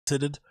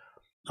considered.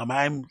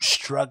 I'm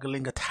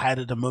struggling a tad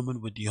at the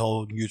moment with the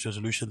whole New Year's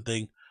resolution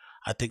thing.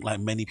 I think, like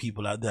many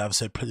people out there, I've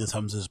said plenty of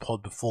times in this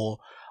pod before,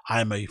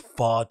 I'm a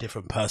far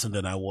different person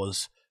than I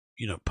was,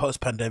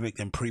 post-pandemic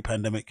than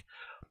pre-pandemic.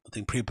 I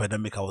think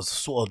pre-pandemic I was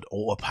sort of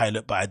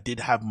autopilot, but I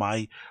did have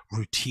my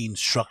routine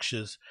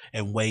structures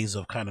and ways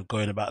of kind of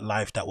going about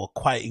life that were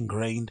quite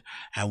ingrained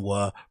and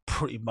were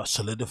pretty much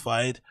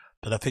solidified.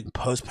 But I think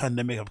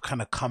post-pandemic I've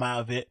kind of come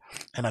out of it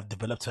and I've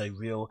developed a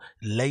real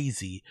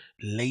lazy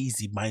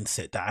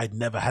mindset that I'd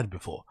never had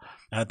before.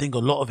 And I think a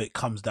lot of it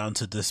comes down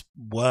to this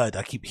word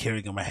I keep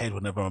hearing in my head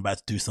whenever I'm about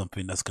to do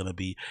something that's going to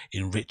be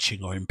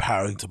enriching or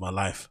empowering to my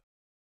life.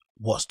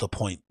 What's the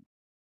point?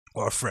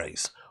 Or a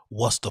phrase,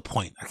 what's the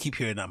point? I keep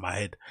hearing that in my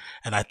head,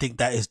 and I think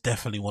that is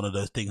definitely one of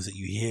those things that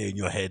you hear in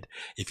your head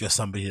if you're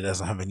somebody that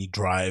doesn't have any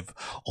drive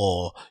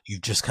or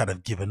you've just kind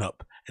of given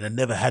up. And I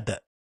never had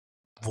that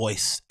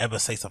voice ever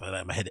say something like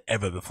that in my head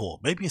ever before.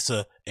 Maybe it's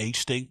a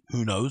age thing,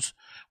 who knows?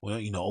 Well,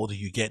 older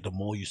you get, the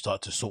more you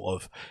start to sort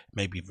of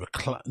maybe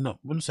recline. No, I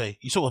wouldn't say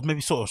you sort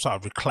of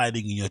start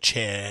reclining in your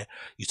chair.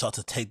 You start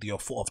to take your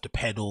foot off the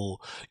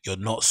pedal. You're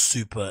not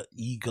super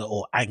eager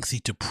or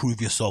angsty to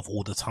prove yourself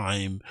all the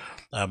time,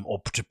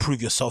 or to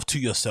prove yourself to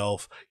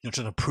yourself. You're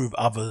trying to prove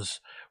others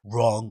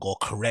wrong or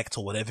correct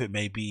or whatever it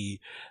may be.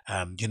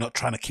 You're not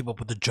trying to keep up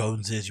with the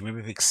Joneses. You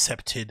maybe have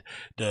accepted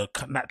the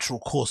natural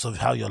course of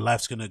how your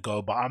life's going to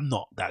go, but I'm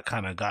not that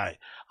kind of guy.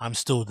 I'm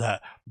still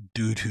that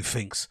dude who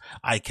thinks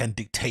I can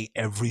dictate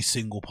every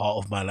single part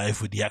of my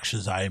life with the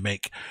actions I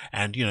make.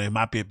 And it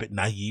might be a bit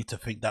naive to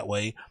think that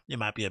way. It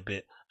might be a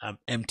bit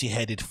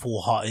empty-headed,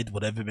 full-hearted,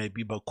 whatever it may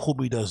be, but call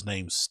me those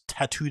names,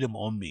 tattoo them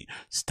on me,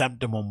 stamp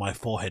them on my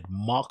forehead,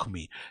 mark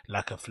me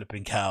like a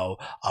flipping cow.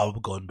 I'll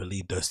go and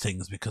believe those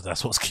things because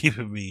that's what's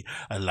keeping me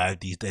alive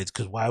these days.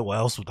 Because why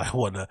else would I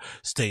want to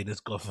stay in this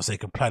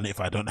godforsaken planet if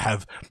I don't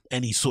have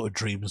any sort of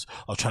dreams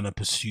of trying to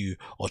pursue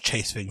or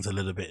chase things a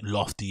little bit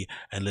lofty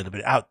and a little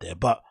bit out there?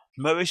 But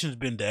motivation's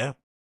been there.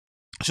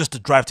 It's just the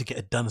drive to get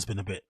it done has been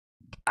a bit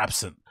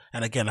absent.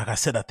 And again, like I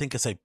said, I think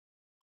it's a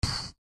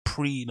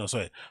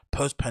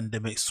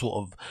post-pandemic sort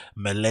of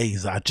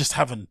malaise that I just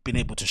haven't been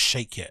able to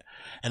shake yet.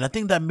 And I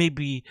think that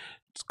maybe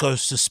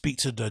goes to speak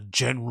to the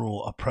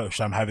general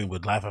approach I'm having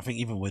with life. I think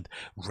even with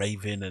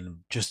raving and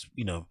just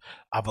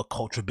other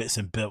cultural bits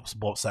and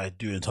bobs I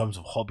do in terms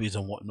of hobbies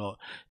and whatnot,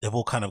 they've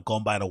all kind of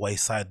gone by the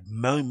wayside,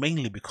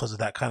 mainly because of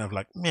that kind of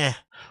like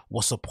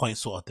what's the point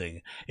sort of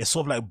thing. It's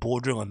sort of like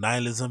bordering on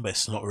nihilism, but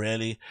it's not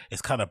really.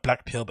 It's kind of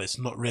black pill, but it's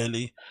not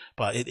really.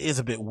 But it is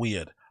a bit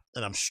weird,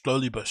 and I'm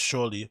slowly but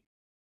surely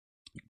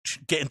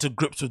getting to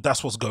grips with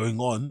that's what's going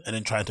on and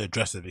then trying to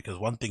address it. Because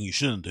one thing you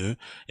shouldn't do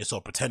is sort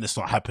of pretend it's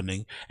not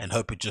happening and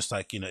hope it just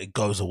it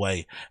goes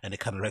away and it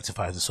kind of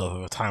rectifies itself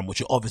over time,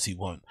 which it obviously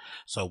won't.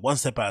 So one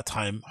step at a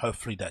time,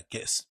 hopefully that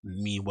gets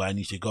me where I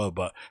need to go.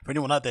 But for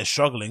anyone out there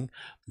struggling,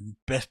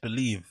 best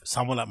believe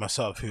someone like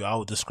myself, who I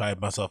would describe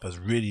myself as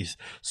really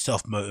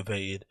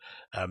self-motivated,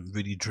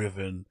 really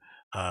driven,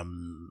 I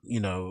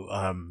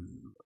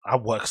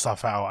work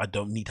stuff out. I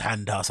don't need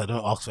handouts. I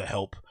don't ask for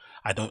help.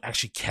 I don't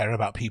actually care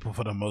about people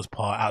for the most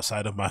part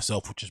outside of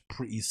myself, which is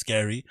pretty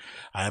scary.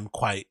 I am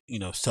quite,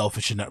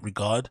 selfish in that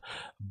regard.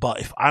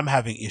 But if I'm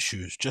having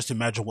issues, just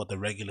imagine what the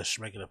regular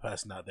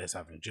person out there is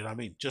having. Do you know what I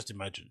mean? Just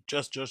imagine.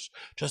 Just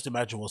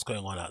imagine what's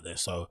going on out there.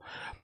 So,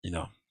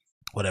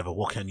 whatever.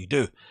 What can you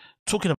do? Talking